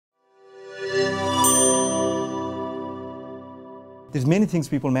There's many things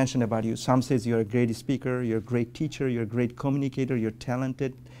people mention about you. Some says you're a great speaker, you're a great teacher, you're a great communicator, you're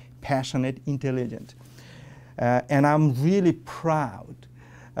talented, passionate, intelligent. And I'm really proud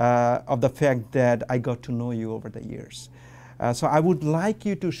of the fact that I got to know you over the years. So I would like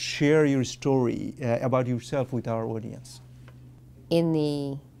you to share your story about yourself with our audience. In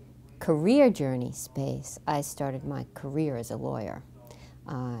the career journey space, I started my career as a lawyer.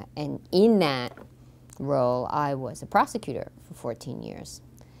 And in that role, I was a prosecutor for 14 years.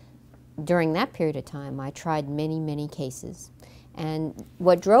 During that period of time, I tried many, many cases. And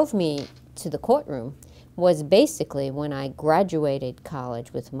what drove me to the courtroom was basically when I graduated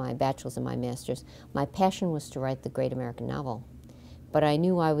college with my bachelor's and my master's, my passion was to write the great American novel. But I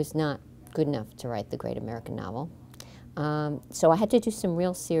knew I was not good enough to write the great American novel. So I had to do some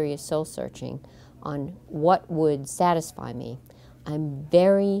real serious soul searching on what would satisfy me. I'm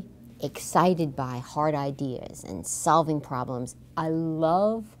very excited by hard ideas and solving problems. I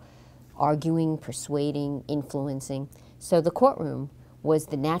love arguing, persuading, influencing. So the courtroom was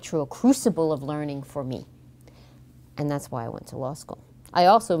the natural crucible of learning for me. And that's why I went to law school. I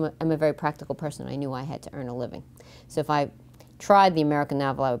also am a very practical person. I knew I had to earn a living. So if I tried the American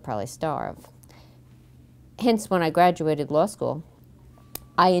novel, I would probably starve. Hence, when I graduated law school,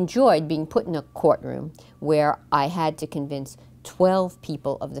 I enjoyed being put in a courtroom where I had to convince 12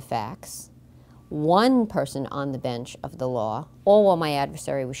 people of the facts, one person on the bench of the law, all while my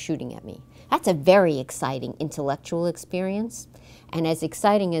adversary was shooting at me. That's a very exciting intellectual experience. And as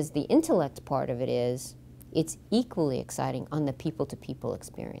exciting as the intellect part of it is, it's equally exciting on the people-to-people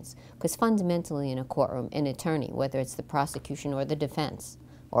experience. Because fundamentally in a courtroom, an attorney, whether it's the prosecution or the defense,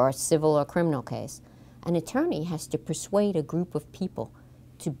 or a civil or criminal case, an attorney has to persuade a group of people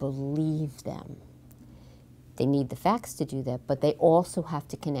to believe them. They need the facts to do that, but they also have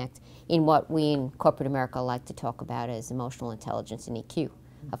to connect in what we in corporate America like to talk about as emotional intelligence and EQ.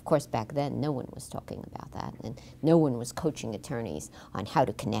 Of course, back then, no one was talking about that, and no one was coaching attorneys on how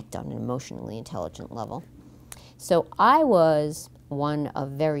to connect on an emotionally intelligent level. So I was one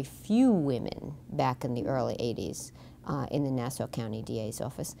of very few women back in the early 80s in the Nassau County DA's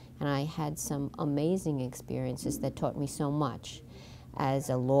office, and I had some amazing experiences that taught me so much as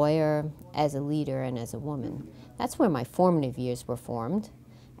a lawyer, as a leader, and as a woman. That's where my formative years were formed.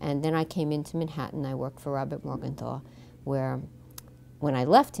 And then I came into Manhattan. I worked for Robert Morgenthau, where when I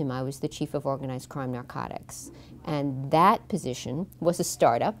left him, I was the chief of organized crime narcotics. And that position was a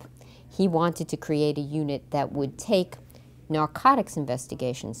startup. He wanted to create a unit that would take narcotics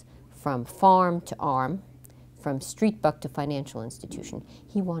investigations from farm to arm, from street buck to financial institution.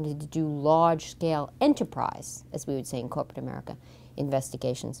 He wanted to do large-scale enterprise, as we would say in corporate America,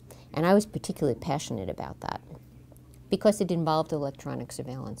 investigations. And I was particularly passionate about that because it involved electronic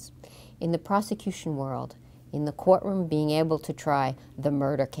surveillance. In the prosecution world, in the courtroom, being able to try the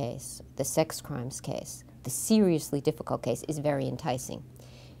murder case, the sex crimes case, the seriously difficult case is very enticing.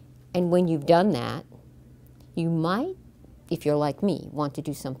 And when you've done that, you might, if you're like me, want to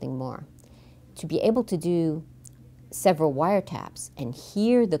do something more. To be able to do several wiretaps and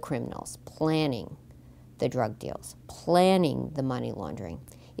hear the criminals planning the drug deals, planning the money laundering,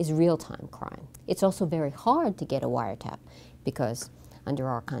 is real-time crime. It's also very hard to get a wiretap because under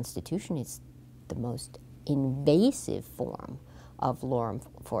our Constitution, it's the most invasive form of law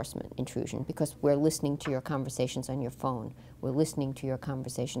enforcement intrusion because we're listening to your conversations on your phone. We're listening to your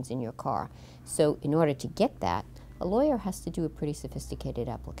conversations in your car. So in order to get that, a lawyer has to do a pretty sophisticated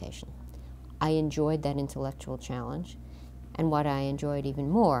application. I enjoyed that intellectual challenge, and what I enjoyed even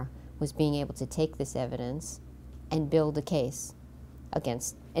more was being able to take this evidence and build a case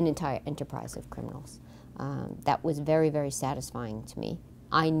against an entire enterprise of criminals. That was very, very satisfying to me.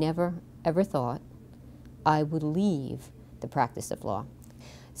 I never, ever thought I would leave the practice of law.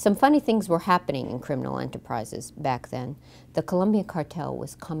 Some funny things were happening in criminal enterprises back then. The Colombian cartel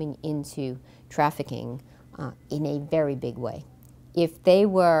was coming into trafficking in a very big way. If they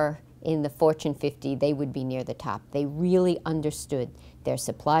were in the Fortune 50, they would be near the top. They really understood their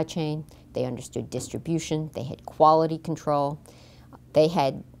supply chain, they understood distribution, they had quality control, they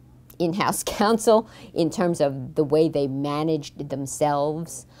had in-house counsel in terms of the way they managed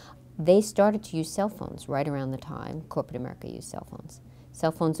themselves. They started to use cell phones right around the time corporate America used cell phones.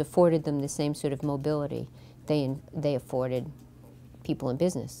 Cell phones afforded them the same sort of mobility they afforded people in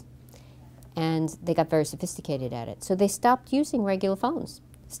business. And they got very sophisticated at it. So they stopped using regular phones,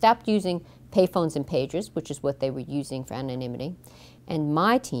 stopped using payphones and pagers, which is what they were using for anonymity. And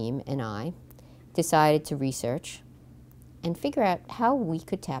my team and I decided to research and figure out how we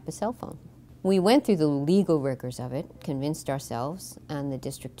could tap a cell phone. We went through the legal rigors of it, convinced ourselves and the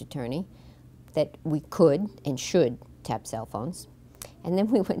district attorney that we could and should tap cell phones. And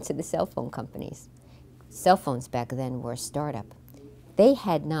then we went to the cell phone companies. Cell phones back then were a startup. They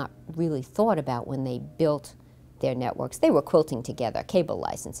had not really thought about when they built their networks. They were quilting together cable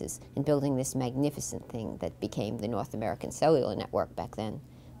licenses and building this magnificent thing that became the North American Cellular Network back then,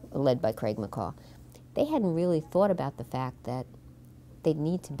 led by Craig McCaw. They hadn't really thought about the fact that they'd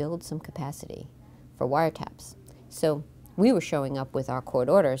need to build some capacity for wiretaps. So we were showing up with our court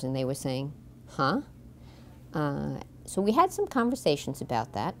orders and they were saying, huh? So we had some conversations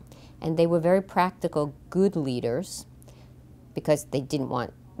about that, and they were very practical, good leaders because they didn't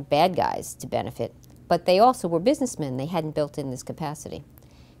want bad guys to benefit, but they also were businessmen. They hadn't built in this capacity.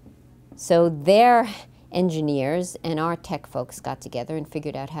 So their engineers and our tech folks got together and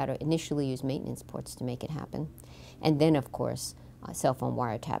figured out how to initially use maintenance ports to make it happen. And then, of course, cell phone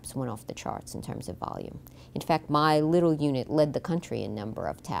wiretaps went off the charts in terms of volume. In fact, my little unit led the country in number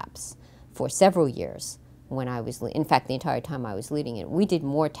of taps for several years when I was, in fact, the entire time I was leading it. We did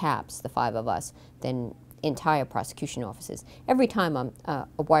more taps, the 5 of us, than entire prosecution offices. Every time a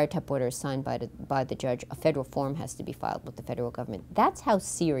wiretap order is signed by the judge, a federal form has to be filed with the federal government. That's how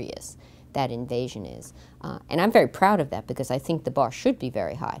serious that invasion is. And I'm very proud of that because I think the bar should be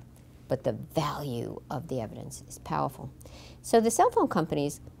very high. But the value of the evidence is powerful. So the cell phone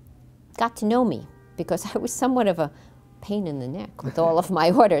companies got to know me because I was somewhat of a pain in the neck with all of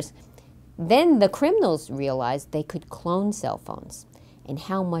my orders. Then the criminals realized they could clone cell phones. And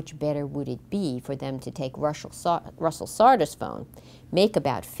how much better would it be for them to take Russell Sardar's phone, make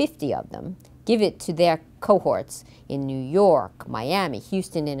about 50 of them, give it to their cohorts in New York, Miami,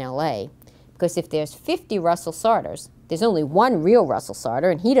 Houston, and LA. Because if there's 50 Russell Sardars, there's only one real Russell Sardar,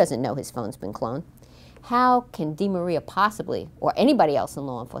 and he doesn't know his phone's been cloned. How can DeMaria possibly, or anybody else in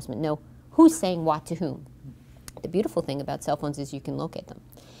law enforcement, know who's saying what to whom? The beautiful thing about cell phones is you can locate them.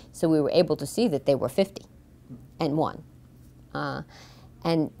 So we were able to see that they were 50 and 1.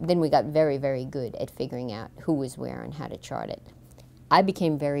 And then we got very, very good at figuring out who was where and how to chart it. I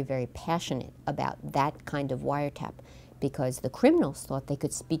became very, very passionate about that kind of wiretap because the criminals thought they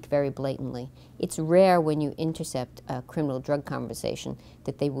could speak very blatantly. It's rare when you intercept a criminal drug conversation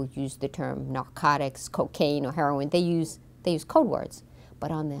that they will use the term narcotics, cocaine, or heroin. They use code words.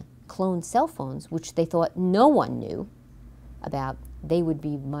 But on the cloned cell phones, which they thought no one knew about, they would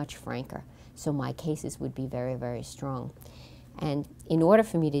be much franker. So my cases would be very, very strong. And in order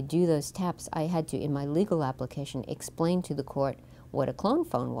for me to do those taps, I had to, in my legal application, explain to the court what a clone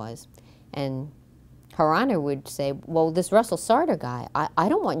phone was. And Her Honor would say, well, this Russell Sardar guy, I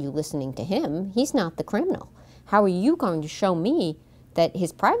don't want you listening to him. He's not the criminal. How are you going to show me that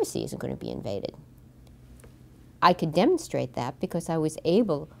his privacy isn't going to be invaded? I could demonstrate that because I was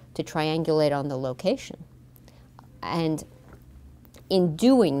able to triangulate on the location. And in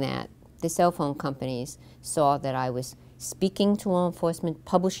doing that, the cell phone companies saw that I was speaking to law enforcement,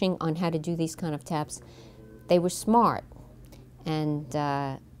 publishing on how to do these kind of taps. They were smart. And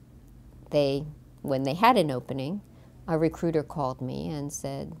when they had an opening, a recruiter called me and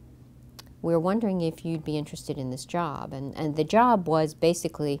said, we're wondering if you'd be interested in this job. And the job was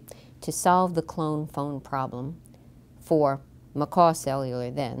basically to solve the clone phone problem for McCaw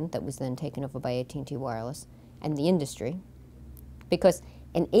Cellular then, that was then taken over by AT&T Wireless, and the industry. Because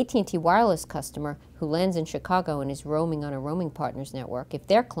an AT&T Wireless customer who lands in Chicago and is roaming on a roaming partners network, if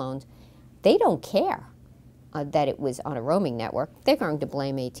they're cloned, they don't care that it was on a roaming network. They're going to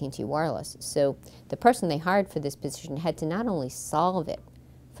blame AT&T Wireless. So the person they hired for this position had to not only solve it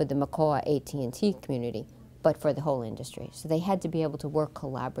for the McCaw AT&T community, but for the whole industry. So they had to be able to work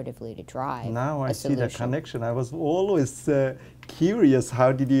collaboratively to drive Now I a see the solution. connection. I was always curious,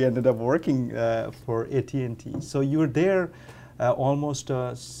 how did you ended up working for AT&T? So you were there almost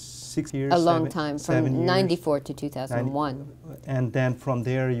 6 years? A long time, from 94 to 2001. And then from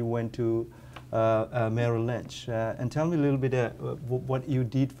there you went to Merrill Lynch. And tell me a little bit what you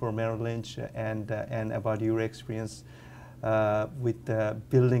did for Merrill Lynch and about your experience with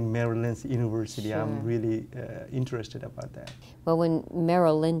building Merrill Lynch University. Sure. I'm really interested about that. Well, when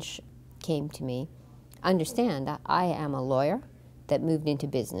Merrill Lynch came to me, understand, I am a lawyer that moved into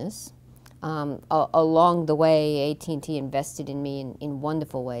business. Along the way, AT&T invested in me in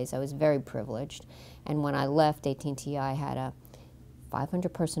wonderful ways. I was very privileged. And when I left AT&T, I had a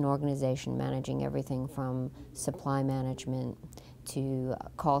 500-person organization managing everything from supply management to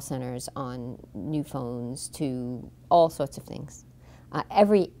call centers on new phones to all sorts of things.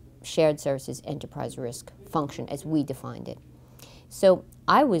 Every shared services enterprise risk function as we defined it. So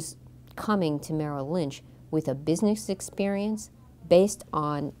I was coming to Merrill Lynch with a business experience based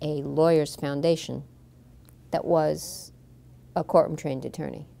on a lawyer's foundation that was a courtroom-trained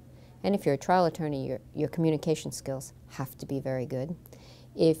attorney. And if you're a trial attorney, your communication skills have to be very good.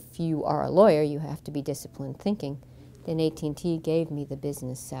 If you are a lawyer, you have to be disciplined thinking. Then AT&T gave me the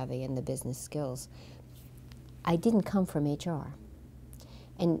business savvy and the business skills. I didn't come from HR.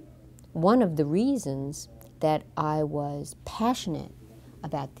 And one of the reasons that I was passionate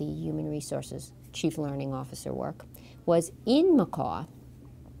about the human resources chief learning officer work was in McCaw,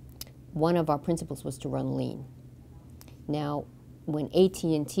 one of our principles was to run lean. Now, when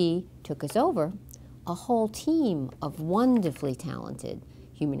AT&T took us over, a whole team of wonderfully talented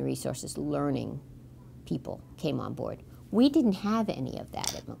human resources learning people came on board. We didn't have any of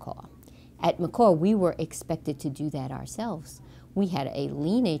that at McCaw. At McCaw, we were expected to do that ourselves. We had a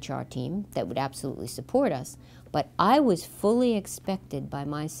lean HR team that would absolutely support us, but I was fully expected by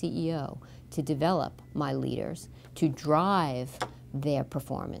my CEO to develop my leaders, to drive their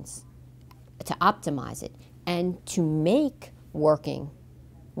performance, to optimize it, and to make working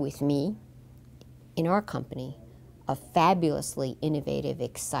with me in our company a fabulously innovative,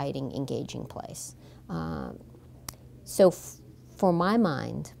 exciting, engaging place. So for my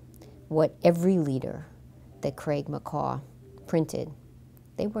mind, what every leader that Craig McCaw printed,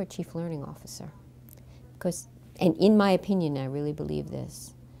 they were a chief learning officer. Because, and in my opinion, I really believe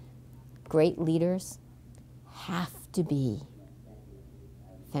this, great leaders have to be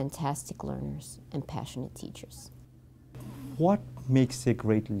fantastic learners and passionate teachers. What makes a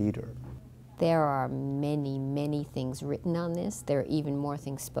great leader? There are many, many things written on this. There are even more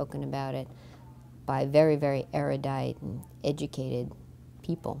things spoken about it by very, very erudite and educated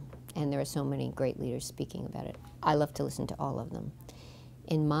people. And there are so many great leaders speaking about it. I love to listen to all of them.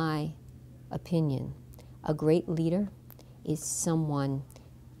 In my opinion, a great leader is someone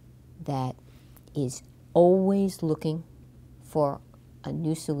that is always looking for a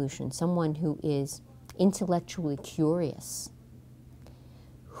new solution, someone who is intellectually curious,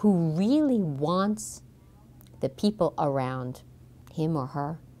 who really wants the people around him or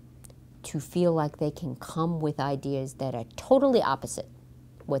her to feel like they can come with ideas that are totally opposite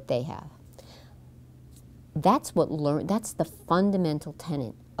what they have. That's the fundamental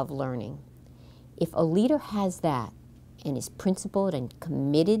tenet of learning. If a leader has that and is principled and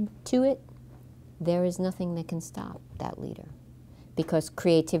committed to it, there is nothing that can stop that leader, because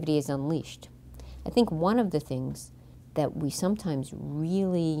creativity is unleashed. I think one of the things that we sometimes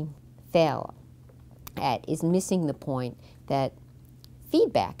really fail at is missing the point that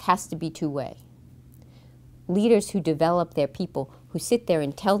feedback has to be two-way. Leaders who develop their people, who sit there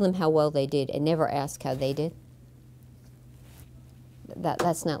and tell them how well they did and never ask how they did,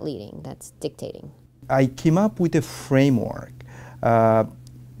 that's not leading, that's dictating. I came up with a framework so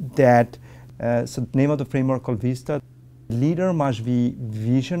the name of the framework called VISTA. Leader must be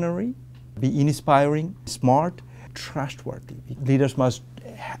visionary, be inspiring, smart, trustworthy. Leaders must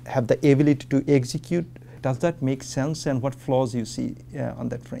have the ability to execute. Does that make sense, and what flaws you see on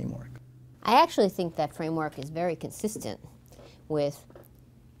that framework? I actually think that framework is very consistent with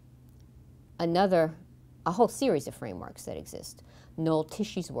a whole series of frameworks that exist. Noel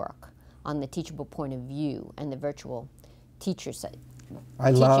Tishy's work on the teachable point of view and the virtual teaching cycle.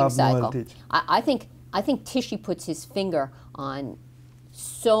 I love Noel Tish. I think Tishy puts his finger on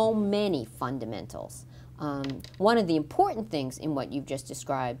so many fundamentals. One of the important things in what you've just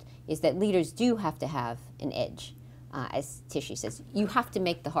described is that leaders do have to have an edge. As Tishy says, you have to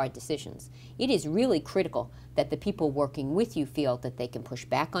make the hard decisions. It is really critical that the people working with you feel that they can push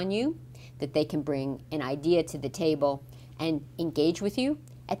back on you, that they can bring an idea to the table and engage with you.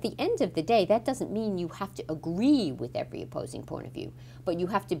 At the end of the day, that doesn't mean you have to agree with every opposing point of view, but you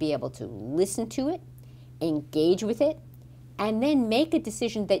have to be able to listen to it, engage with it, and then make a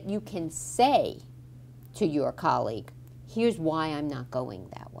decision that you can say to your colleague, here's why I'm not going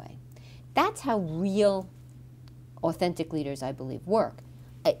that way. That's how real, authentic leaders, I believe, work.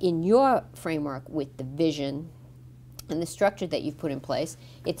 In your framework with the vision and the structure that you've put in place,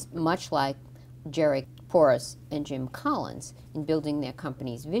 it's much like Jerry Porras and Jim Collins in building their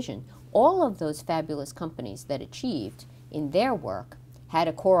company's vision. All of those fabulous companies that achieved in their work had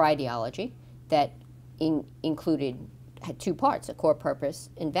a core ideology that had two parts, a core purpose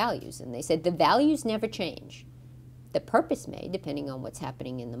and values. And they said the values never change. The purpose may, depending on what's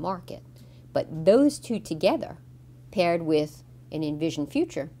happening in the market. But those two together, paired with an envisioned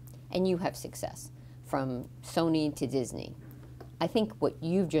future, and you have success, from Sony to Disney. I think what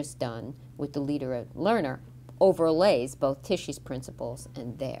you've just done with the leader learner overlays both Tishy's principles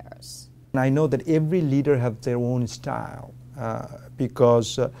and theirs. And I know that every leader has their own style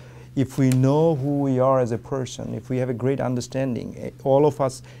because if we know who we are as a person, if we have a great understanding, all of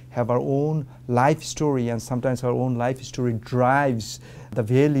us have our own life story, and sometimes our own life story drives the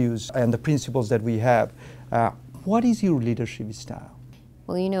values and the principles that we have. What is your leadership style?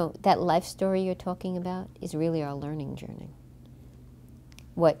 Well, you know, that life story you're talking about is really our learning journey.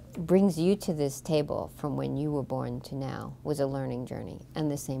 What brings you to this table from when you were born to now was a learning journey,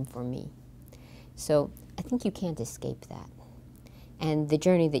 and the same for me. So I think you can't escape that. And the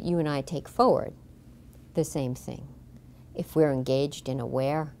journey that you and I take forward, the same thing. If we're engaged and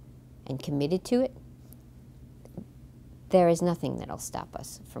aware and committed to it, there is nothing that'll stop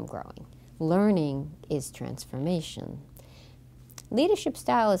us from growing. Learning is transformation. Leadership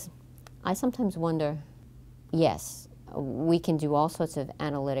style is, I sometimes wonder, yes, we can do all sorts of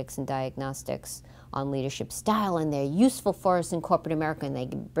analytics and diagnostics on leadership style, and they're useful for us in corporate America, and they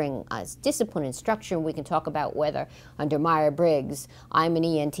bring us discipline and structure. We can talk about whether under Myers-Briggs, I'm an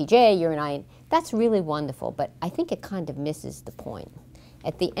ENTJ, you're an IN. That's really wonderful, but I think it kind of misses the point.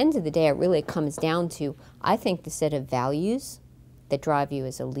 At the end of the day, it really comes down to, I think, the set of values that drive you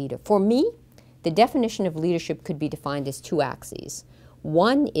as a leader. For me, the definition of leadership could be defined as two axes.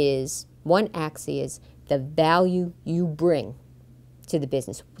 One axis is the value you bring to the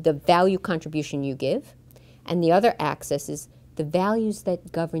business, the value contribution you give, and the other axis is the values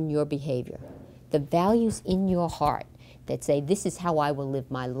that govern your behavior, the values in your heart that say, this is how I will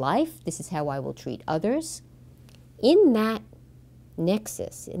live my life, this is how I will treat others. In that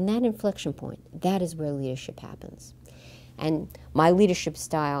nexus, in that inflection point, that is where leadership happens. And my leadership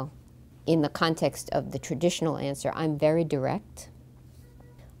style, in the context of the traditional answer, I'm very direct.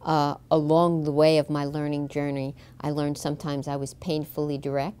 Along the way of my learning journey, I learned sometimes I was painfully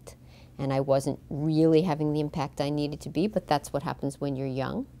direct, and I wasn't really having the impact I needed to be, but that's what happens when you're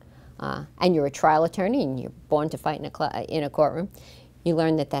young. And you're a trial attorney, and you're born to fight in a courtroom. You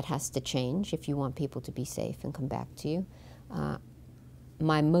learn that that has to change if you want people to be safe and come back to you.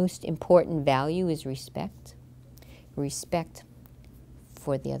 My most important value is respect. Respect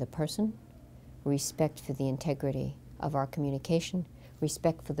for the other person, respect for the integrity of our communication,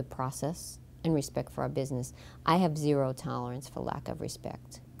 respect for the process, and respect for our business. I have zero tolerance for lack of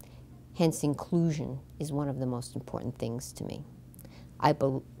respect. Hence, inclusion is one of the most important things to me.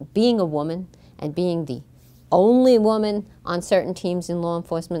 Being a woman and being the only woman on certain teams in law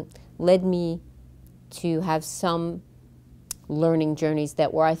enforcement led me to have some learning journeys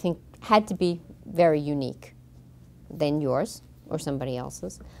that were, I think, had to be very unique than yours or somebody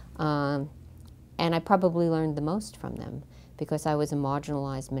else's. And I probably learned the most from them because I was a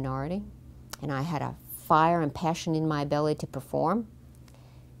marginalized minority, and I had a fire and passion in my belly to perform.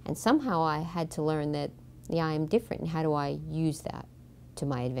 And somehow I had to learn that, yeah, I am different, and how do I use that to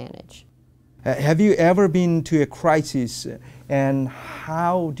my advantage? Have you ever been to a crisis, and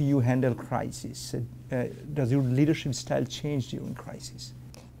how do you handle crisis? Does your leadership style change during crisis?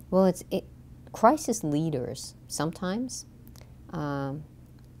 Well, crisis leaders sometimes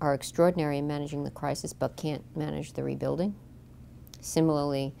are extraordinary in managing the crisis but can't manage the rebuilding.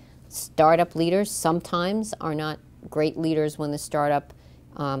 Similarly, startup leaders sometimes are not great leaders when the startup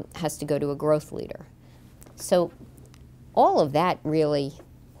has to go to a growth leader. So all of that really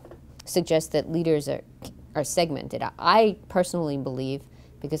suggests that leaders are segmented. I personally believe,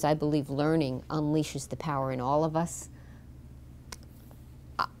 because I believe learning unleashes the power in all of us,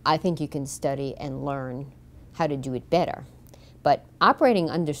 I think you can study and learn how to do it better. But operating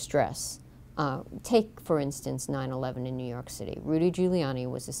under stress, take, for instance, 9/11 in New York City. Rudy Giuliani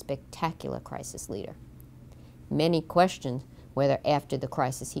was a spectacular crisis leader. Many questioned whether after the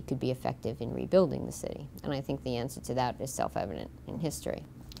crisis he could be effective in rebuilding the city. And I think the answer to that is self-evident in history.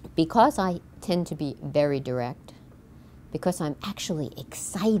 Because I tend to be very direct, because I'm actually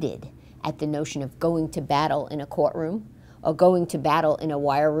excited at the notion of going to battle in a courtroom, or going to battle in a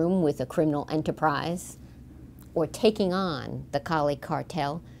wire room with a criminal enterprise, or taking on the Kali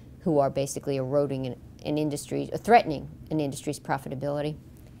cartel, who are basically eroding an industry, threatening an industry's profitability.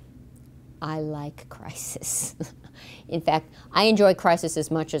 I like crisis. In fact, I enjoy crisis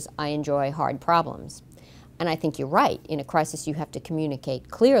as much as I enjoy hard problems. And I think you're right. In a crisis, you have to communicate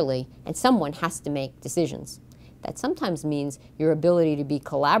clearly, and someone has to make decisions. That sometimes means your ability to be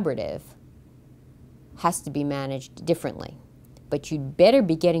collaborative has to be managed differently. But you'd better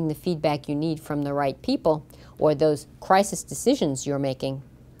be getting the feedback you need from the right people, or those crisis decisions you're making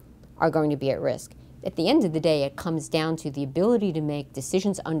are going to be at risk. At the end of the day, it comes down to the ability to make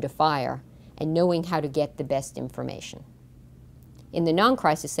decisions under fire and knowing how to get the best information. In the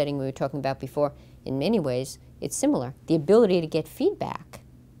non-crisis setting we were talking about before, in many ways, it's similar. The ability to get feedback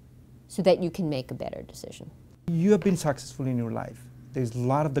so that you can make a better decision. You have been successful in your life. There's a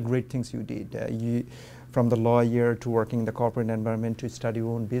lot of the great things you did. From the lawyer to working in the corporate environment to study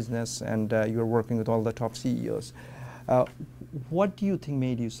your own business, and you're working with all the top CEOs. What do you think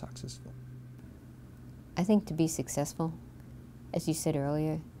made you successful? I think to be successful, as you said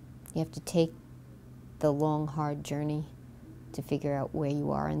earlier, you have to take the long, hard journey to figure out where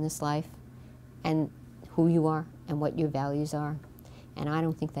you are in this life and who you are and what your values are. And I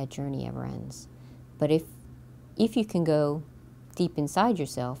don't think that journey ever ends. But if you can go deep inside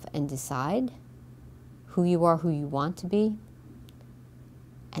yourself and decide who you are, who you want to be,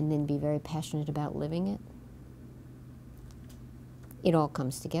 and then be very passionate about living it, it all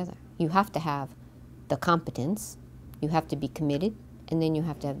comes together. You have to have the competence, you have to be committed, and then you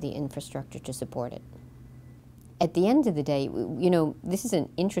have to have the infrastructure to support it. At the end of the day, you know, this is an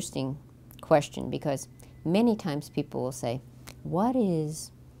interesting question because many times people will say, what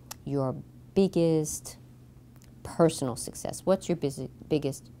is your biggest personal success? What's your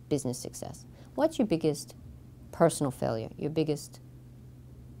biggest business success? What's your biggest personal failure, your biggest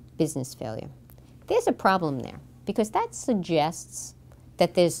business failure? There's a problem there because that suggests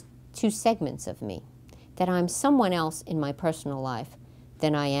that there's two segments of me, that I'm someone else in my personal life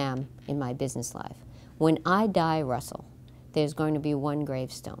than I am in my business life. When I die, Russell, there's going to be one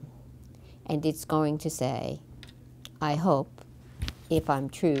gravestone, and it's going to say, I hope, if I'm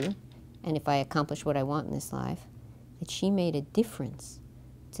true, and if I accomplish what I want in this life, that she made a difference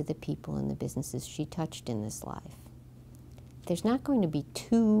to the people and the businesses she touched in this life. There's not going to be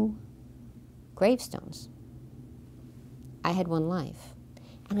two gravestones. I had one life.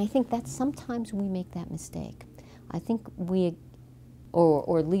 And I think that sometimes we make that mistake. I think we,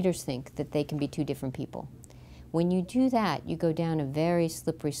 or leaders think that they can be two different people. When you do that, you go down a very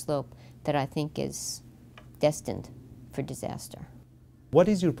slippery slope that I think is destined for disaster. What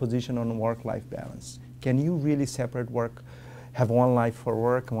is your position on work-life balance? Can you really separate work, have one life for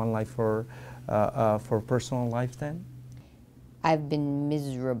work and one life for personal life then? I've been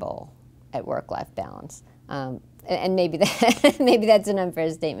miserable at work-life balance. And maybe that's an unfair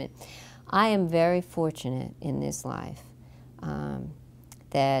statement. I am very fortunate in this life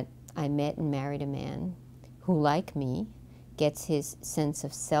that I met and married a man who, like me, gets his sense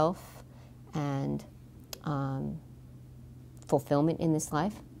of self and fulfillment in this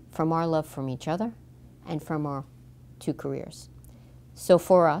life from our love from each other and from our two careers. So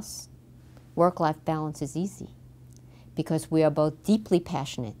for us, work-life balance is easy because we are both deeply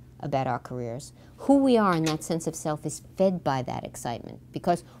passionate about our careers. Who we are in that sense of self is fed by that excitement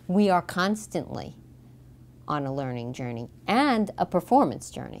because we are constantly on a learning journey and a performance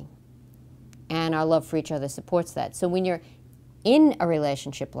journey. And our love for each other supports that. So when you're in a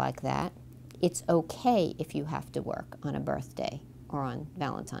relationship like that, it's okay if you have to work on a birthday or on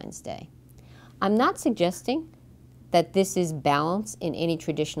Valentine's Day. I'm not suggesting that this is balance in any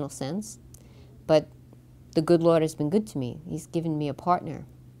traditional sense, but the good Lord has been good to me. He's given me a partner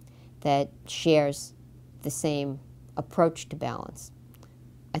that shares the same approach to balance.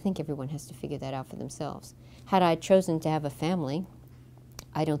 I think everyone has to figure that out for themselves. Had I chosen to have a family,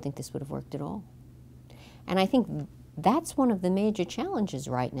 I don't think this would have worked at all. And I think that's one of the major challenges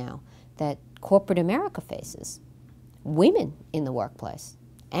right now that corporate America faces. Women in the workplace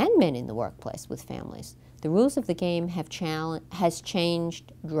and men in the workplace with families. The rules of the game has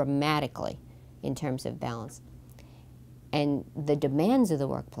changed dramatically in terms of balance. And the demands of the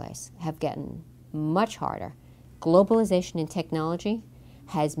workplace have gotten much harder. Globalization and technology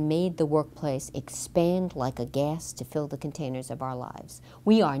has made the workplace expand like a gas to fill the containers of our lives.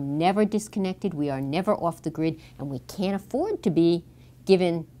 We are never disconnected, we are never off the grid, and we can't afford to be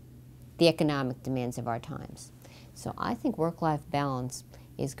given the economic demands of our times. So I think work-life balance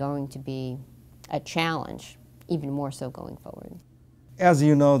is going to be a challenge, even more so going forward. As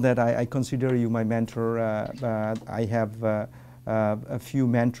you know that I consider you my mentor. I have a few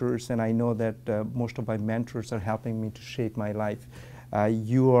mentors, and I know that most of my mentors are helping me to shape my life.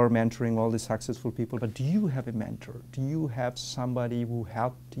 You are mentoring all the successful people, but do you have a mentor? Do you have somebody who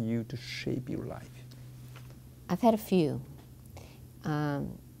helped you to shape your life? I've had a few,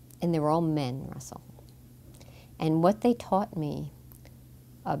 and they were all men, Russell. And what they taught me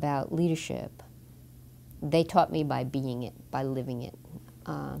about leadership, they taught me by being it, by living it.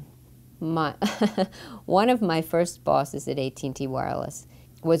 One of my first bosses at AT&T Wireless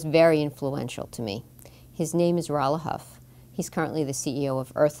was very influential to me. His name is Rala Huff. He's currently the CEO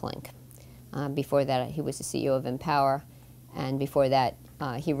of Earthlink. Before that, he was the CEO of Empower, and before that,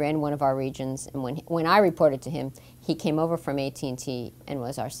 he ran one of our regions. And when I reported to him, he came over from AT&T and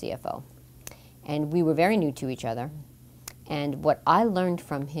was our CFO. And we were very new to each other. And what I learned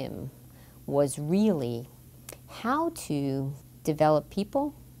from him was really how to develop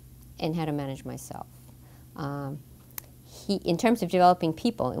people and how to manage myself. In terms of developing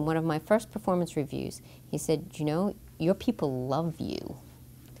people, in one of my first performance reviews, he said, you know, your people love you.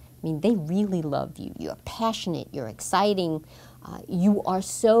 I mean, they really love you. You're passionate, you're exciting, you are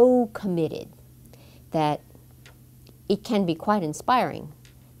so committed that it can be quite inspiring.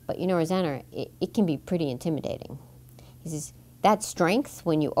 But you know, Roseanna, it can be pretty intimidating. He says, that strength,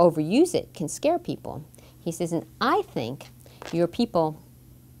 when you overuse it, can scare people. He says, and I think your people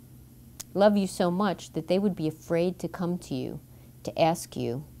love you so much that they would be afraid to come to you to ask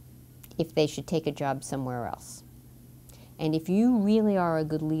you if they should take a job somewhere else. And if you really are a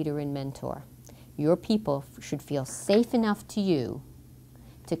good leader and mentor, your people should feel safe enough to you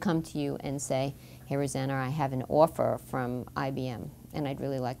to come to you and say, hey, Roseanna, I have an offer from IBM, and I'd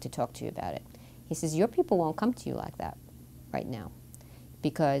really like to talk to you about it. He says, your people won't come to you like that right now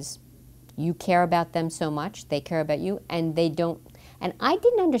because you care about them so much, they care about you, and they don't. And I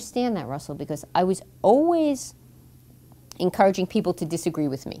didn't understand that, Russell, because I was always encouraging people to disagree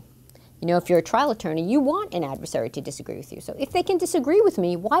with me. You know, if you're a trial attorney, you want an adversary to disagree with you. So if they can disagree with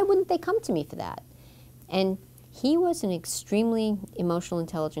me, why wouldn't they come to me for that? And he was an extremely emotional,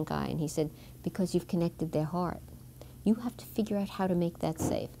 intelligent guy, and he said, because you've connected their heart. You have to figure out how to make that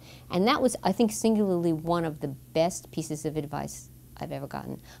safe. And that was, I think, singularly one of the best pieces of advice I've ever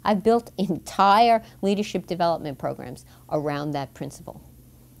gotten. I've built entire leadership development programs around that principle.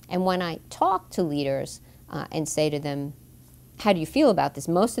 And when I talk to leaders and say to them, how do you feel about this?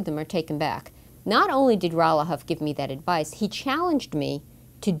 Most of them are taken back. Not only did Rollo Huff give me that advice, he challenged me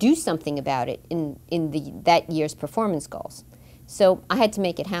to do something about it in that year's performance goals. So I had to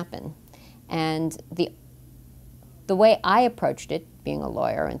make it happen. And the way I approached it, being a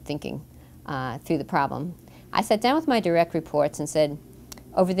lawyer and thinking through the problem, I sat down with my direct reports and said,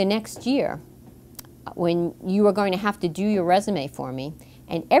 over the next year, when you are going to have to do your resume for me,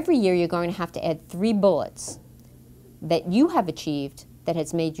 and every year you're going to have to add 3 bullets that you have achieved that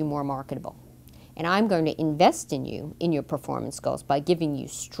has made you more marketable. And I'm going to invest in you, in your performance goals, by giving you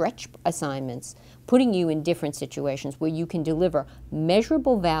stretch assignments, putting you in different situations where you can deliver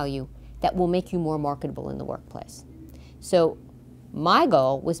measurable value that will make you more marketable in the workplace. So my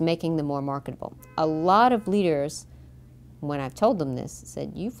goal was making them more marketable. A lot of leaders, when I've told them this,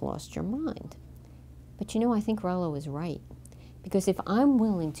 said, you've lost your mind. But you know, I think Rollo is right. Because if I'm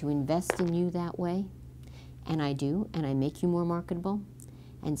willing to invest in you that way, and I do, and I make you more marketable,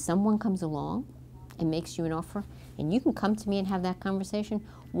 and someone comes along and makes you an offer, and you can come to me and have that conversation,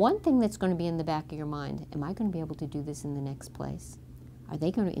 one thing that's going to be in the back of your mind, am I going to be able to do this in the next place? Are they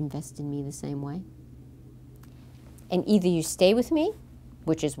going to invest in me the same way? And either you stay with me,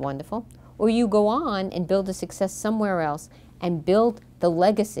 which is wonderful, or you go on and build a success somewhere else and build the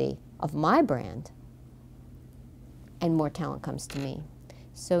legacy of my brand, and more talent comes to me.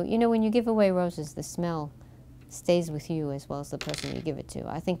 So, you know, when you give away roses, the smell stays with you as well as the person you give it to.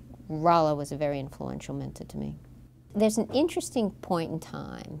 I think Rollo was a very influential mentor to me. There's an interesting point in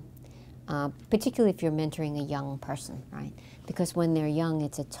time, particularly if you're mentoring a young person, right? Because when they're young,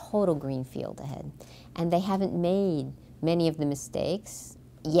 it's a total green field ahead. And they haven't made many of the mistakes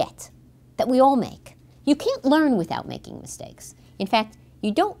yet that we all make. You can't learn without making mistakes. In fact,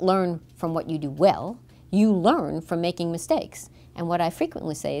 you don't learn from what you do well, you learn from making mistakes. And what I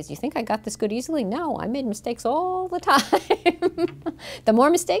frequently say is, you think I got this good easily? No, I made mistakes all the time. The more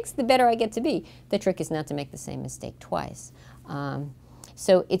mistakes, the better I get to be. The trick is not to make the same mistake twice.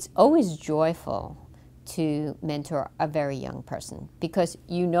 So it's always joyful to mentor a very young person because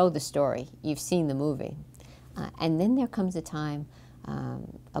you know the story, you've seen the movie. And then there comes a time,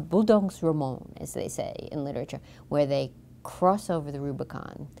 a bouledongsroman, as they say in literature, where they cross over the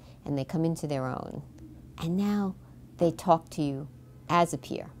Rubicon and they come into their own. And now they talk to you as a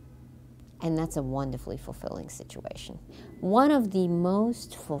peer. And that's a wonderfully fulfilling situation. One of the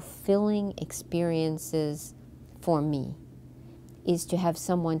most fulfilling experiences for me is to have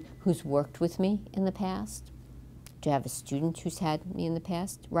someone who's worked with me in the past, to have a student who's had me in the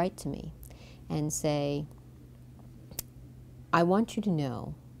past write to me and say, I want you to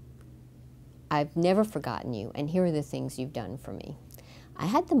know I've never forgotten you, and here are the things you've done for me. I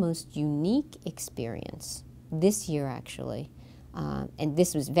had the most unique experience this year, actually, and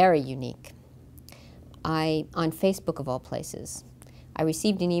this was very unique. On Facebook, of all places, I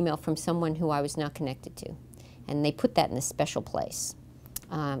received an email from someone who I was not connected to, and they put that in a special place.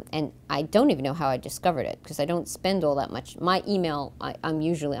 And I don't even know how I discovered it, because I don't spend all that much. My email, I'm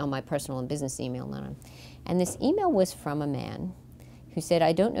usually on my personal and business email, not on. And this email was from a man who said,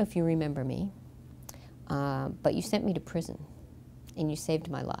 I don't know if you remember me, but you sent me to prison, and you saved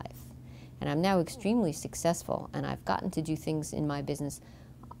my life. And I'm now extremely successful, and I've gotten to do things in my business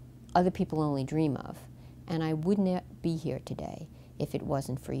other people only dream of. And I would not be here today if it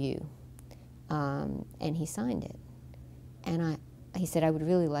wasn't for you. And he signed it. And he said, I would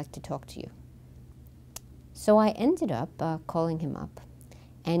really like to talk to you. So I ended up calling him up.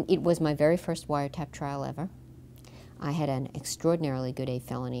 And it was my very first wiretap trial ever. I had an extraordinarily good A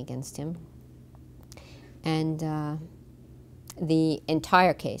felony against him. And the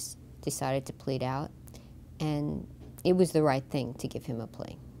entire case decided to plead out. And it was the right thing to give him a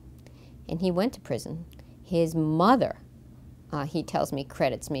plea. And he went to prison. His mother, he tells me,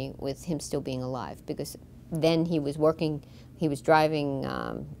 credits me with him still being alive, because then he was driving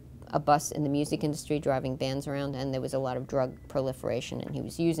a bus in the music industry, driving bands around, and there was a lot of drug proliferation, and he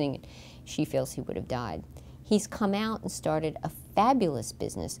was using it. She feels he would have died. He's come out and started a fabulous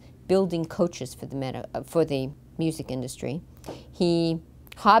business building coaches for the music industry. He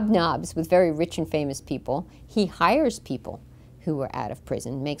hobnobs with very rich and famous people. He hires people who are out of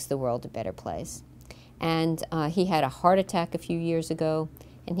prison, makes the world a better place. And he had a heart attack a few years ago,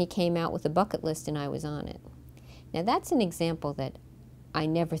 and he came out with a bucket list, and I was on it. Now that's an example that I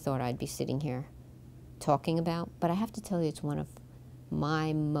never thought I'd be sitting here talking about, but I have to tell you it's one of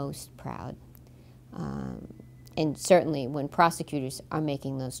my most proud. And certainly when prosecutors are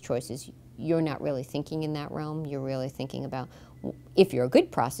making those choices, you're not really thinking in that realm. You're really thinking about, if you're a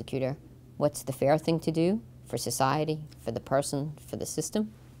good prosecutor, what's the fair thing to do for society, for the person, for the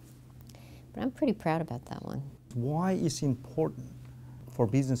system? But I'm pretty proud about that one. Why is it important for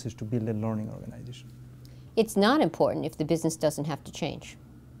businesses to build a learning organization? It's not important if the business doesn't have to change.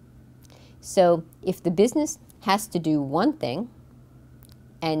 So if the business has to do one thing,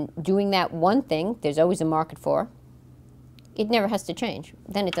 and doing that one thing, there's always a market for, it never has to change.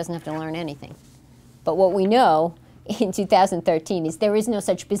 Then it doesn't have to learn anything. But what we know in 2013 is there is no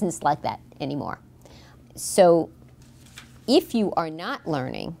such business like that anymore. So if you are not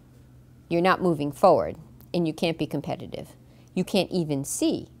learning, you're not moving forward, and you can't be competitive. You can't even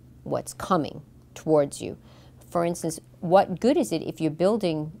see what's coming towards you. For instance, what good is it if you're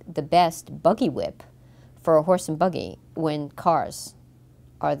building the best buggy whip for a horse and buggy when cars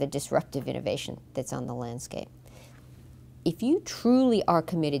are the disruptive innovation that's on the landscape? If you truly are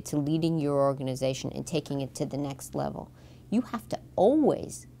committed to leading your organization and taking it to the next level, you have to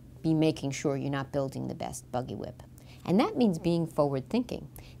always be making sure you're not building the best buggy whip. And that means being forward-thinking,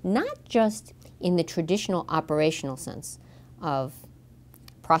 not just in the traditional operational sense of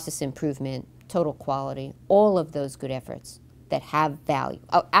process improvement, total quality, all of those good efforts that have value.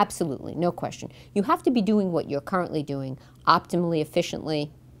 Oh, absolutely, no question. You have to be doing what you're currently doing optimally,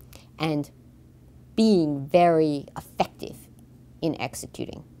 efficiently, and being very effective in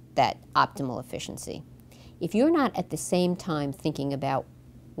executing that optimal efficiency. If you're not at the same time thinking about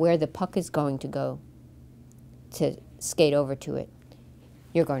where the puck is going to go to skate over to it,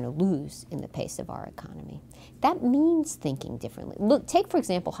 you're going to lose in the pace of our economy. That means thinking differently. Look, take, for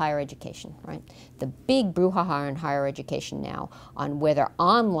example, higher education, right? The big brouhaha in higher education now on whether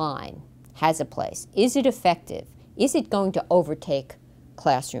online has a place. Is it effective? Is it going to overtake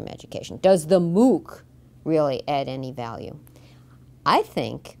classroom education? Does the MOOC really add any value? I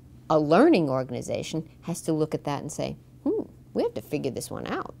think a learning organization has to look at that and say, we have to figure this one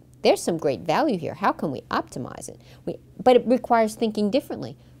out. There's some great value here. How can we optimize it? But it requires thinking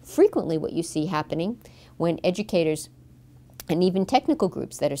differently. Frequently what you see happening when educators and even technical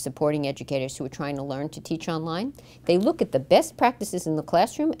groups that are supporting educators who are trying to learn to teach online, they look at the best practices in the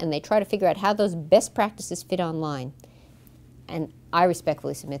classroom and they try to figure out how those best practices fit online. And I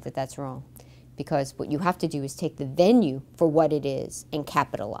respectfully submit that that's wrong, because what you have to do is take the venue for what it is and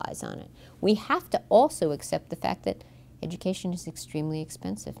capitalize on it. We have to also accept the fact that education is extremely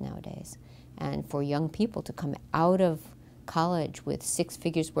expensive nowadays. And for young people to come out of college with 6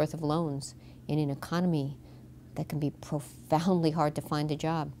 figures worth of loans in an economy that can be profoundly hard to find a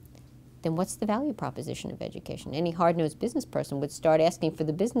job, then what's the value proposition of education? Any hard-nosed business person would start asking for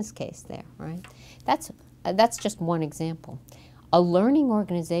the business case there, right? That's just one example. A learning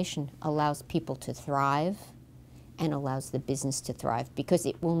organization allows people to thrive and allows the business to thrive because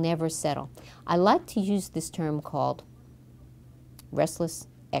it will never settle. I like to use this term called restless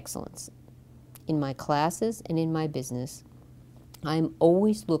excellence. In my classes and in my business, I'm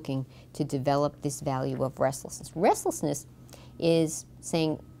always looking to develop this value of restlessness. Restlessness is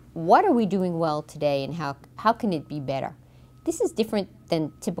saying, what are we doing well today and how can it be better? This is different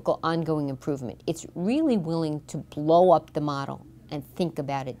than typical ongoing improvement. It's really willing to blow up the model and think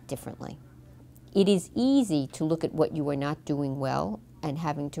about it differently. It is easy to look at what you are not doing well and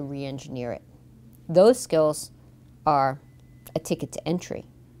having to re-engineer it. Those skills are a ticket to entry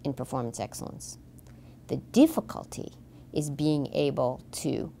in performance excellence. The difficulty is being able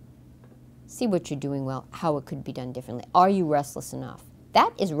to see what you're doing well, how it could be done differently. Are you restless enough?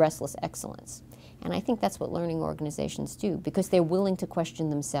 That is restless excellence. And I think that's what learning organizations do, because they're willing to question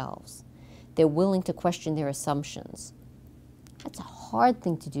themselves. They're willing to question their assumptions. That's a hard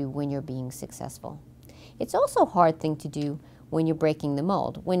thing to do when you're being successful. It's also a hard thing to do when you're breaking the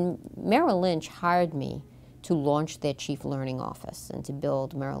mold. When Merrill Lynch hired me to launch their Chief Learning Office and to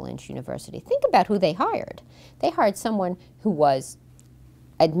build Merrill Lynch University, think about who they hired. They hired someone who was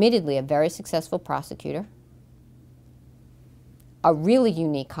admittedly a very successful prosecutor, a really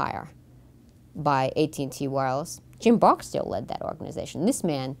unique hire by AT&T Wireless. Jim Barksdale led that organization. This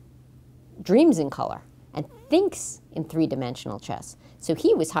man dreams in color and thinks in three-dimensional chess. So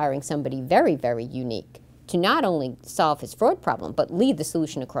he was hiring somebody very, very unique to not only solve his fraud problem, but lead the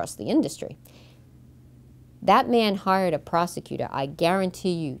solution across the industry. That man hired a prosecutor. I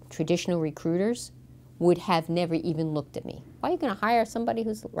guarantee you, traditional recruiters would have never even looked at me. Why are you going to hire somebody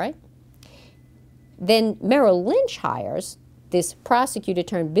who's, right? Then Merrill Lynch hires this prosecutor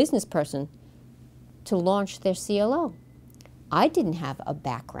turned business person to launch their CLO. I didn't have a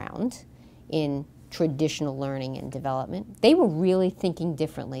background in traditional learning and development. They were really thinking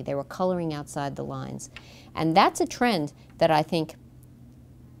differently. They were coloring outside the lines. And that's a trend that I think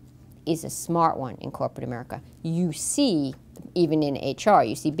is a smart one in corporate America. You see, even in HR,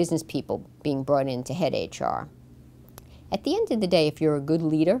 you see business people being brought in to head HR. At the end of the day, if you're a good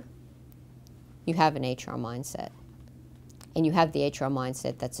leader, you have an HR mindset. And you have the HR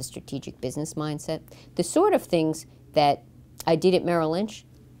mindset that's a strategic business mindset. The sort of things that I did at Merrill Lynch,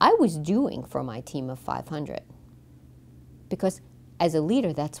 I was doing for my team of 500. Because as a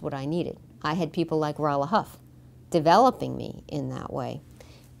leader, that's what I needed. I had people like Rala Huff developing me in that way.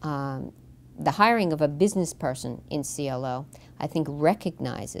 The hiring of a business person in CLO, I think,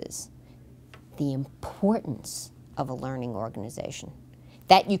 recognizes the importance of a learning organization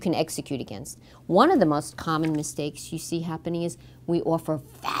that you can execute against. One of the most common mistakes you see happening is we offer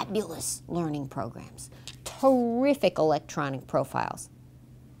fabulous learning programs, terrific electronic profiles,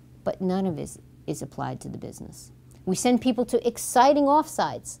 but none of it is applied to the business. We send people to exciting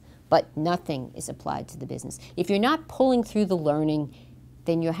offsites, but nothing is applied to the business. If you're not pulling through the learning,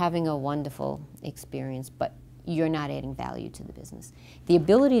 then you're having a wonderful experience, but you're not adding value to the business. The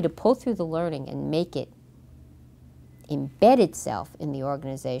ability to pull through the learning and make it embed itself in the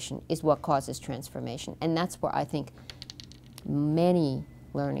organization is what causes transformation. And that's where I think many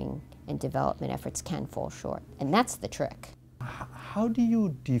learning and development efforts can fall short. And that's the trick. How do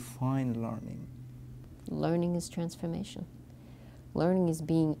you define learning? Learning is transformation. Learning is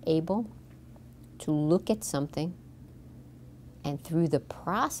being able to look at something and through the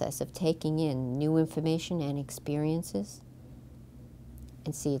process of taking in new information and experiences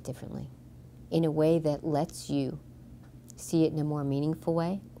and see it differently in a way that lets you see it in a more meaningful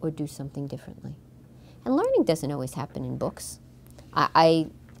way or do something differently. And learning doesn't always happen in books. I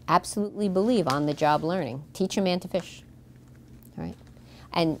absolutely believe on-the-job learning. Teach a man to fish, right?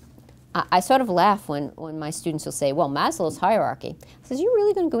 And I sort of laugh when my students will say, well, Maslow's hierarchy. I says, you're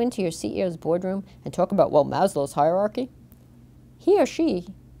really going to go into your CEO's boardroom and talk about, well, Maslow's hierarchy? He or she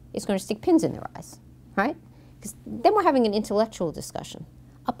is going to stick pins in their eyes, right? Because then we're having an intellectual discussion.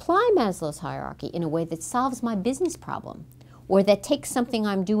 Apply Maslow's hierarchy in a way that solves my business problem or that takes something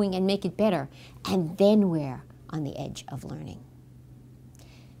I'm doing and make it better, and then we're on the edge of learning.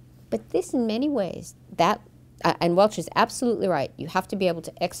 But this, in many ways, and Welch is absolutely right, you have to be able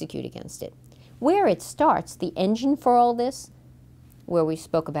to execute against it. Where it starts, the engine for all this, where we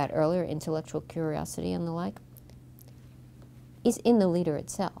spoke about earlier, intellectual curiosity and the like, is in the leader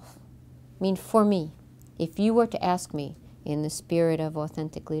itself. I mean, for me, if you were to ask me, in the spirit of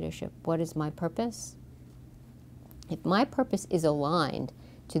authentic leadership, what is my purpose? If my purpose is aligned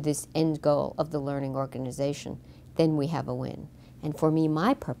to this end goal of the learning organization, then we have a win. And for me,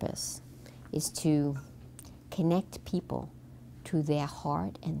 my purpose is to connect people to their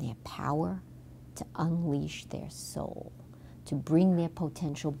heart and their power to unleash their soul, to bring their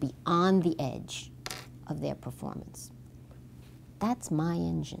potential beyond the edge of their performance. That's my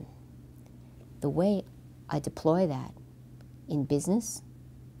engine. The way I deploy that in business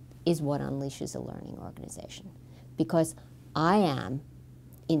is what unleashes a learning organization. Because I am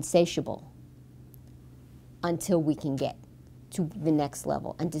insatiable until we can get to the next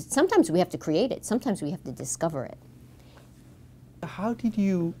level. And sometimes we have to create it. Sometimes we have to discover it. How did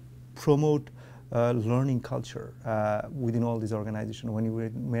you promote learning culture within all these organizations when you were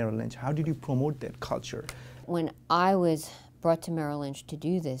at Merrill Lynch? How did you promote that culture? When I was brought to Merrill Lynch to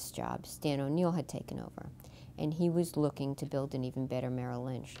do this job, Stan O'Neill had taken over. and he was looking to build an even better Merrill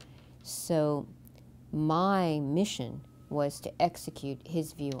Lynch. So my mission was to execute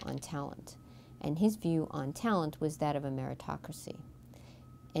his view on talent. And his view on talent was that of a meritocracy.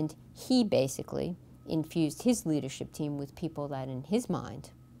 And he basically infused his leadership team with people that, in his mind,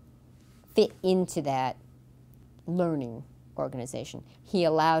 fit into that learning organization. He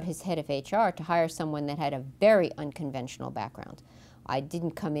allowed his head of HR to hire someone that had a very unconventional background. I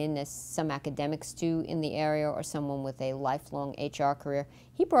didn't come in as some academics do in the area or someone with a lifelong HR career.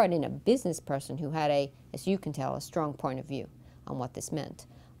 He brought in a business person who had a, as you can tell, a strong point of view on what this meant.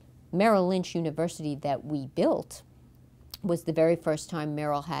 Merrill Lynch University that we built was the very first time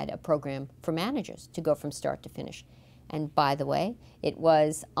Merrill had a program for managers to go from start to finish. And by the way, it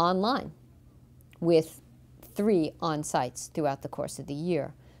was online with 3 on-sites throughout the course of the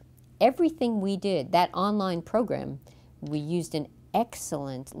year. Everything we did, that online program, we used an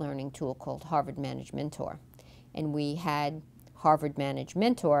excellent learning tool called Harvard Manage Mentor. And we had Harvard Manage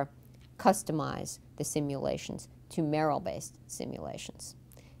Mentor customize the simulations to Merrill-based simulations.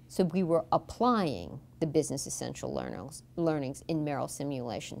 So we were applying the business essential learnings in Merrill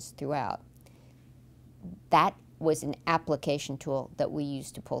simulations throughout. That was an application tool that we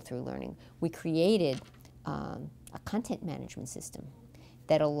used to pull through learning. We created a content management system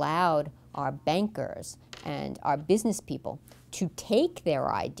that allowed our bankers and our business people to take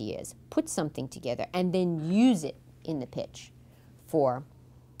their ideas, put something together, and then use it in the pitch for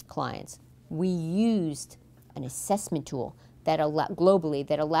clients. We used an assessment tool that globally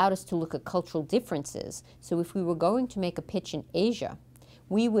that allowed us to look at cultural differences. So if we were going to make a pitch in Asia,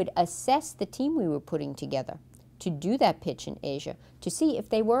 we would assess the team we were putting together to do that pitch in Asia to see if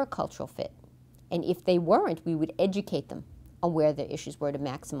they were a cultural fit. And if they weren't, we would educate them on where their issues were to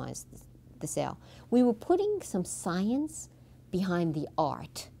maximize the sale. We were putting some science behind the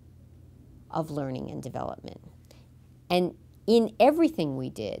art of learning and development. And in everything we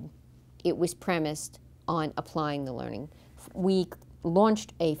did, it was premised on applying the learning. We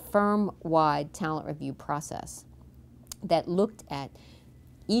launched a firm-wide talent review process that looked at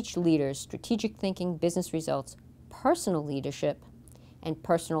each leader's strategic thinking, business results, personal leadership, and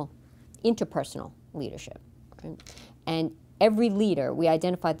interpersonal leadership. Right? And every leader, we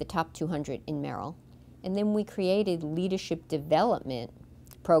identified the top 200 in Merrill, and then we created leadership development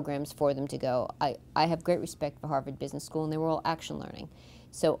programs for them to go. I have great respect for Harvard Business School, and they were all action learning.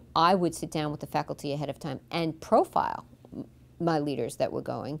 So I would sit down with the faculty ahead of time and profile my leaders that were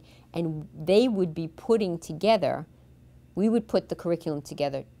going, and they would be putting together, we would put the curriculum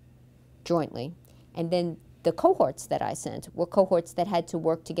together jointly, and then the cohorts that I sent were cohorts that had to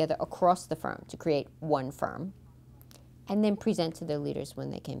work together across the firm to create one firm, and then present to their leaders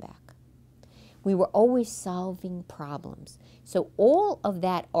when they came back. We were always solving problems. So all of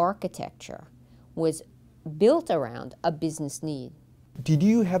that architecture was built around a business need. Did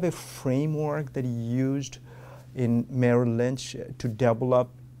you have a framework that you used in Merrill Lynch to develop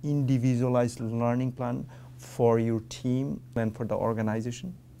individualized learning plan for your team and for the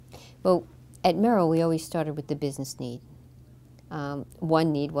organization? Well, at Merrill, we always started with the business need.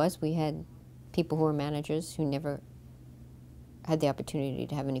 One need was we had people who were managers who never had the opportunity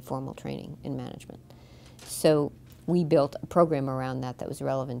to have any formal training in management. So we built a program around that was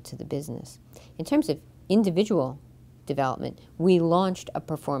relevant to the business. In terms of individual development, we launched a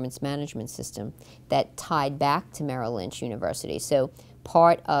performance management system that tied back to Merrill Lynch University. So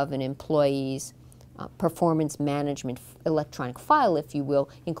part of an employee's performance management electronic file, if you will,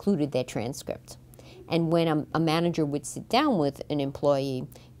 included their transcript. And when a manager would sit down with an employee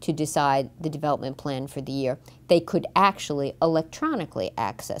to decide the development plan for the year, they could actually electronically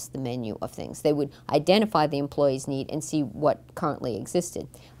access the menu of things. They would identify the employee's need and see what currently existed.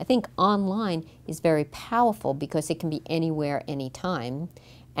 I think online is very powerful because it can be anywhere, anytime,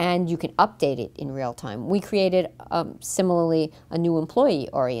 and you can update it in real time. We created, similarly, a new employee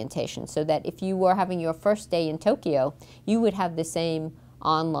orientation so that if you were having your first day in Tokyo, you would have the same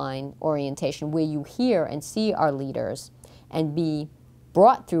online orientation where you hear and see our leaders and be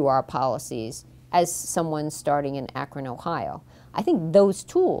brought through our policies as someone starting in Akron, Ohio. I think those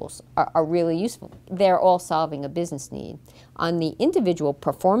tools are really useful. They're all solving a business need. On the individual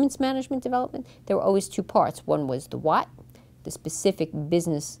performance management development, there were always 2 parts. One was the what, the specific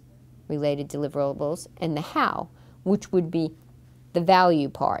business-related deliverables, and the how, which would be the value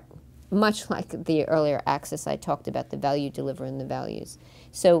part, much like the earlier axis I talked about, the value delivery and the values.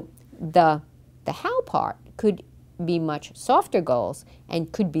 So the how part could be much softer goals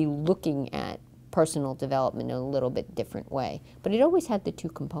and could be looking at personal development in a little bit different way. But it always had the 2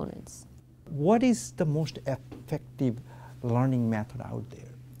 components. What is the most effective learning method out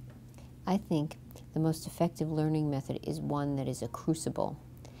there? I think the most effective learning method is one that is a crucible,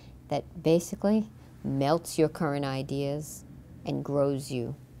 that basically melts your current ideas and grows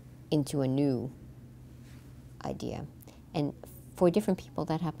you into a new idea. And for different people,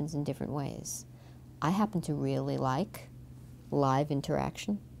 that happens in different ways. I happen to really like live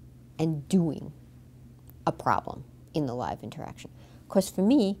interaction and doing a problem in the live interaction. Because for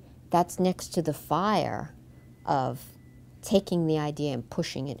me, that's next to the fire of taking the idea and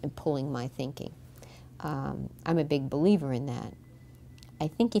pushing it and pulling my thinking. I'm a big believer in that. I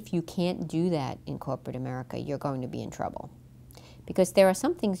think if you can't do that in corporate America, you're going to be in trouble. Because there are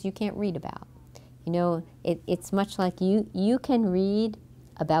some things you can't read about. You know, it's much like you can read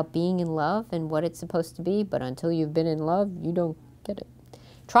about being in love and what it's supposed to be, but until you've been in love, you don't get it.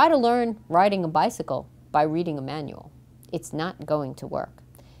 Try to learn riding a bicycle by reading a manual. It's not going to work.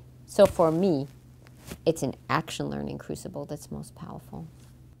 So for me, it's an action learning crucible that's most powerful.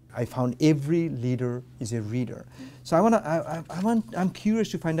 I found every leader is a reader. So I'm curious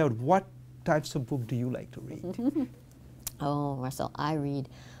to find out, what types of book do you like to read? Oh, Russell, I read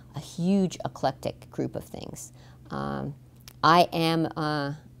a huge eclectic group of things. I am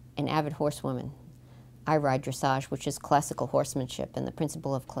an avid horsewoman. I ride dressage, which is classical horsemanship and the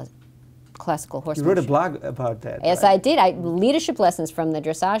principle of classical horsemanship. You wrote a blog about that. Yes, right? I did. Leadership lessons from the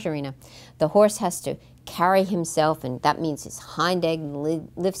dressage arena. The horse has to carry himself, and that means his hind end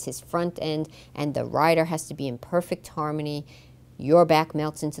lifts his front end, and the rider has to be in perfect harmony. Your back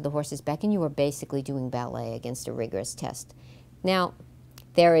melts into the horse's back, and you are basically doing ballet against a rigorous test. Now,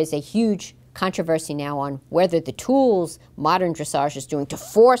 there is a huge controversy now on whether the tools modern dressage is doing to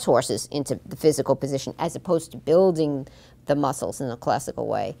force horses into the physical position as opposed to building the muscles in a classical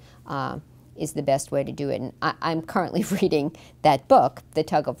way is the best way to do it. And I'm currently reading that book, The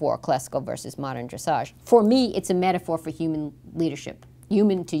Tug of War, Classical versus Modern Dressage. For me, it's a metaphor for human leadership,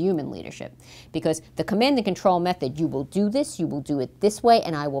 human to human leadership. Because the command and control method, you will do this, you will do it this way,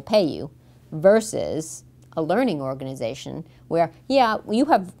 and I will pay you, versus a learning organization where, yeah, you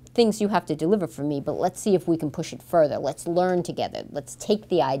have things you have to deliver for me, but let's see if we can push it further. Let's learn together. Let's take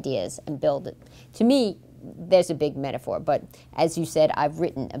the ideas and build it. To me, there's a big metaphor, but as you said, I've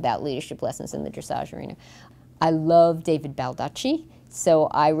written about leadership lessons in the dressage arena. I love David Baldacci, so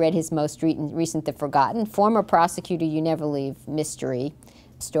I read his most recent The Forgotten, Former Prosecutor, You Never Leave Mystery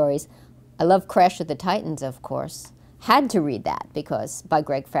Stories. I love Crash of the Titans, of course. Had to read that because, by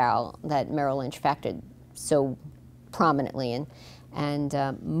Greg Farrell, that Merrill Lynch factored so prominently in. And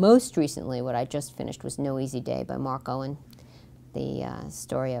most recently, what I just finished was No Easy Day by Mark Owen, the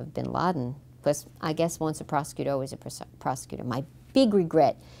story of bin Laden. Because I guess once a prosecutor, always a prosecutor. My big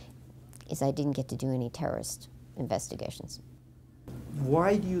regret is I didn't get to do any terrorist investigations.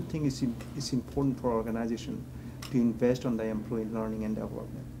 Why do you think it's important for organization to invest on the employee learning and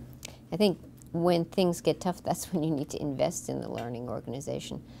development? I think when things get tough, that's when you need to invest in the learning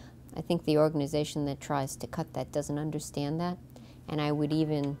organization. I think the organization that tries to cut that doesn't understand that. And I would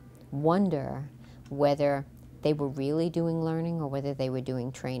even wonder whether they were really doing learning or whether they were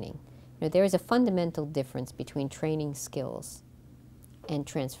doing training. You know, there is a fundamental difference between training skills and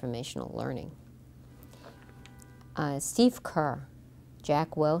transformational learning. Steve Kerr,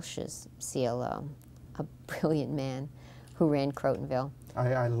 Jack Welch's CLO, a brilliant man who ran Crotonville.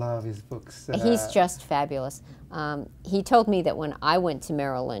 I love his books. He's just fabulous. He told me that when I went to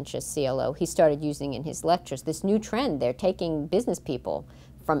Merrill Lynch as CLO, he started using in his lectures this new trend. They're taking business people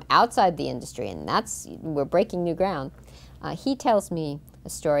from outside the industry, and we're breaking new ground. He tells me a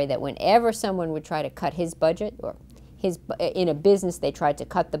story that whenever someone would try to cut his budget, or in a business they tried to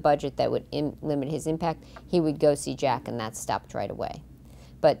cut the budget that would limit his impact, he would go see Jack, and that stopped right away.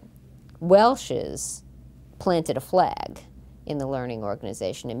 But Welch's planted a flag in the learning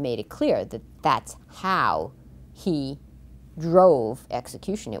organization and made it clear that that's how he drove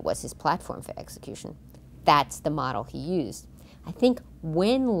execution. It was his platform for execution. That's the model he used. I think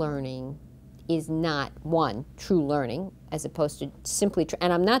when learning is not, one, true learning, as opposed to simply,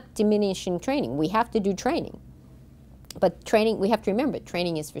 and I'm not diminishing training. We have to do training. But training, we have to remember,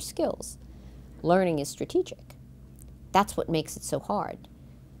 training is for skills. Learning is strategic. That's what makes it so hard.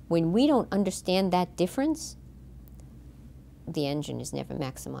 When we don't understand that difference, the engine is never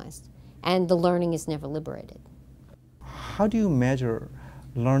maximized, and the learning is never liberated. How do you measure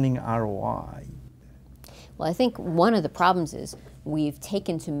learning ROI? Well, I think one of the problems is we've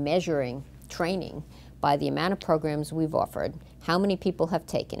taken to measuring training by the amount of programs we've offered, how many people have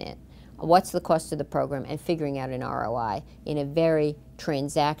taken it, what's the cost of the program, and figuring out an ROI in a very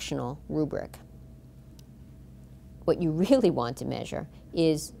transactional rubric. What you really want to measure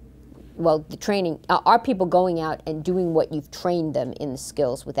is well, the training, are people going out and doing what you've trained them in the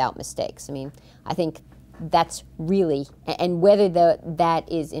skills without mistakes? I mean, I think that's really, and whether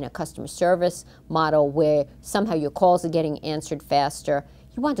that is in a customer service model where somehow your calls are getting answered faster,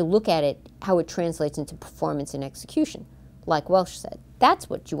 you want to look at it, how it translates into performance and execution. Like Welsh said, that's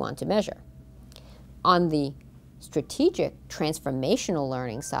what you want to measure. On the strategic, transformational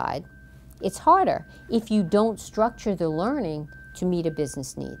learning side, it's harder if you don't structure the learning to meet a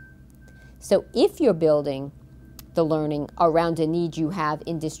business need. So if you're building the learning around a need you have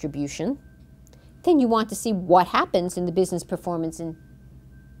in distribution, then you want to see what happens in the business performance in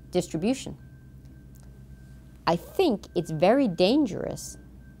distribution. I think it's very dangerous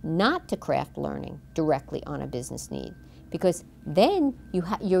not to craft learning directly on a business need, because then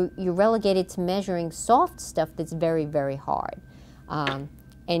you're relegated to measuring soft stuff that's very, very hard. And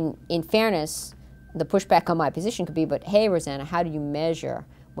in fairness, the pushback on my position could be, but hey, Roseanna, how do you measure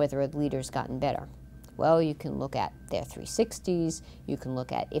whether a leader's gotten better? Well, you can look at their 360s, you can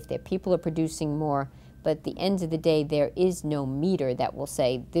look at if their people are producing more, but at the end of the day, there is no meter that will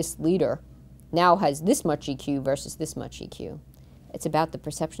say this leader now has this much EQ versus this much EQ. It's about the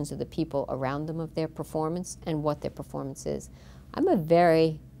perceptions of the people around them of their performance and what their performance is. I'm a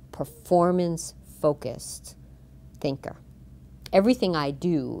very performance-focused thinker. Everything I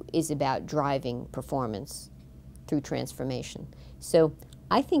do is about driving performance through transformation. So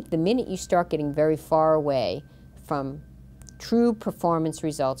I think the minute you start getting very far away from true performance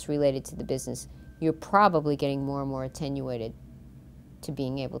results related to the business, you're probably getting more and more attenuated to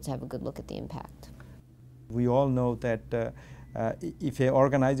being able to have a good look at the impact. We all know that if an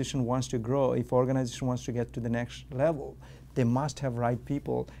organization wants to grow, if an organization wants to get to the next level, they must have right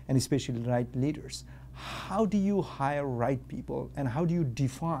people, and especially right leaders. How do you hire right people, and how do you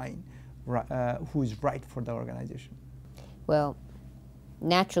define who is right for the organization? Well,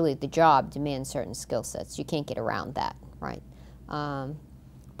 naturally, the job demands certain skill sets. You can't get around that, right?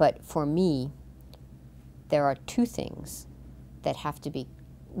 But for me, there are two things that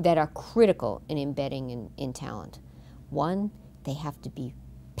are critical in embedding in talent. One, they have to be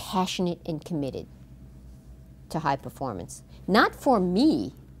passionate and committed to high performance. Not for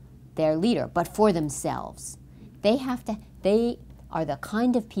me, their leader, but for themselves. They are the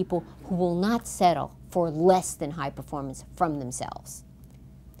kind of people who will not settle for less than high performance from themselves.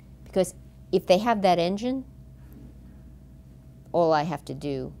 Because if they have that engine, all I have to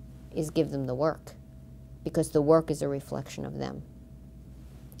do is give them the work, because the work is a reflection of them.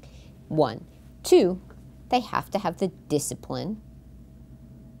 One. Two, they have to have the discipline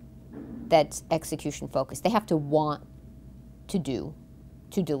that's execution focused. They have to want to do,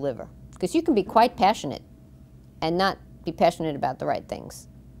 to deliver. Because you can be quite passionate and not be passionate about the right things.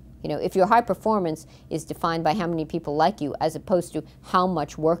 You know, if your high performance is defined by how many people like you as opposed to how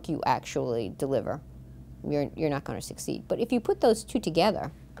much work you actually deliver, you're not going to succeed. But if you put those two together,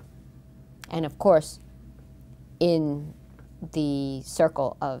 and of course, in the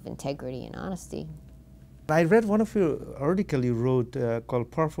circle of integrity and honesty. I read one of your article you wrote called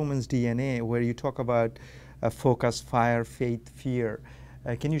Performance DNA, where you talk about focus, fire, faith, fear.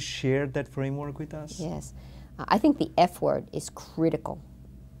 Can you share that framework with us? Yes. I think the F word is critical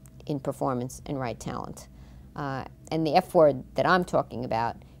in performance and right talent. And the F word that I'm talking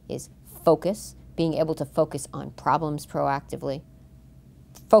about is focus, being able to focus on problems proactively,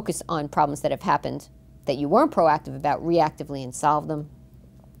 focus on problems that have happened that you weren't proactive about reactively and solve them.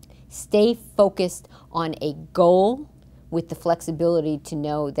 Stay focused on a goal with the flexibility to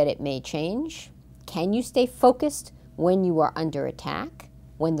know that it may change. Can you stay focused when you are under attack,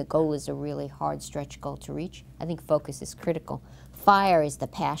 when the goal is a really hard stretch goal to reach? I think focus is critical. Fire is the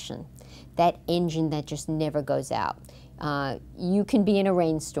passion, that engine that just never goes out. You can be in a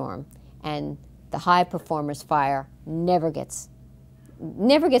rainstorm, and the high performer's fire never gets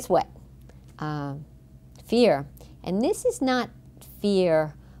wet. Fear, and this is not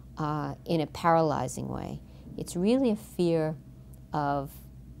fear in a paralyzing way. It's really a fear of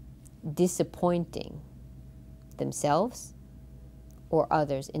disappointing themselves or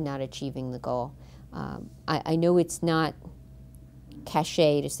others in not achieving the goal. I know it's not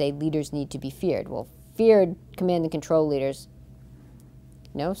cachet to say leaders need to be feared. Well, feared command and control leaders,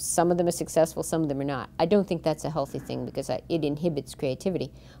 you know, some of them are successful, some of them are not. I don't think that's a healthy thing because it inhibits creativity.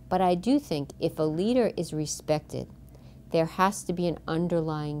 But I do think if a leader is respected, there has to be an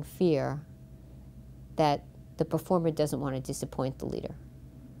underlying fear that the performer doesn't want to disappoint the leader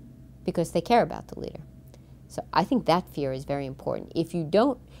because they care about the leader. So I think that fear is very important. If you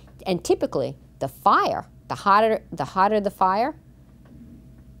don't, and typically the fire, the hotter the fire,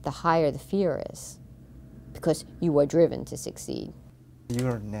 the higher the fear is because you are driven to succeed.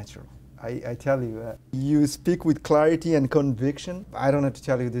 You're natural. I tell you, you speak with clarity and conviction. I don't have to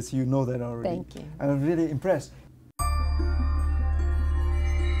tell you this, you know that already. Thank you. I'm really impressed.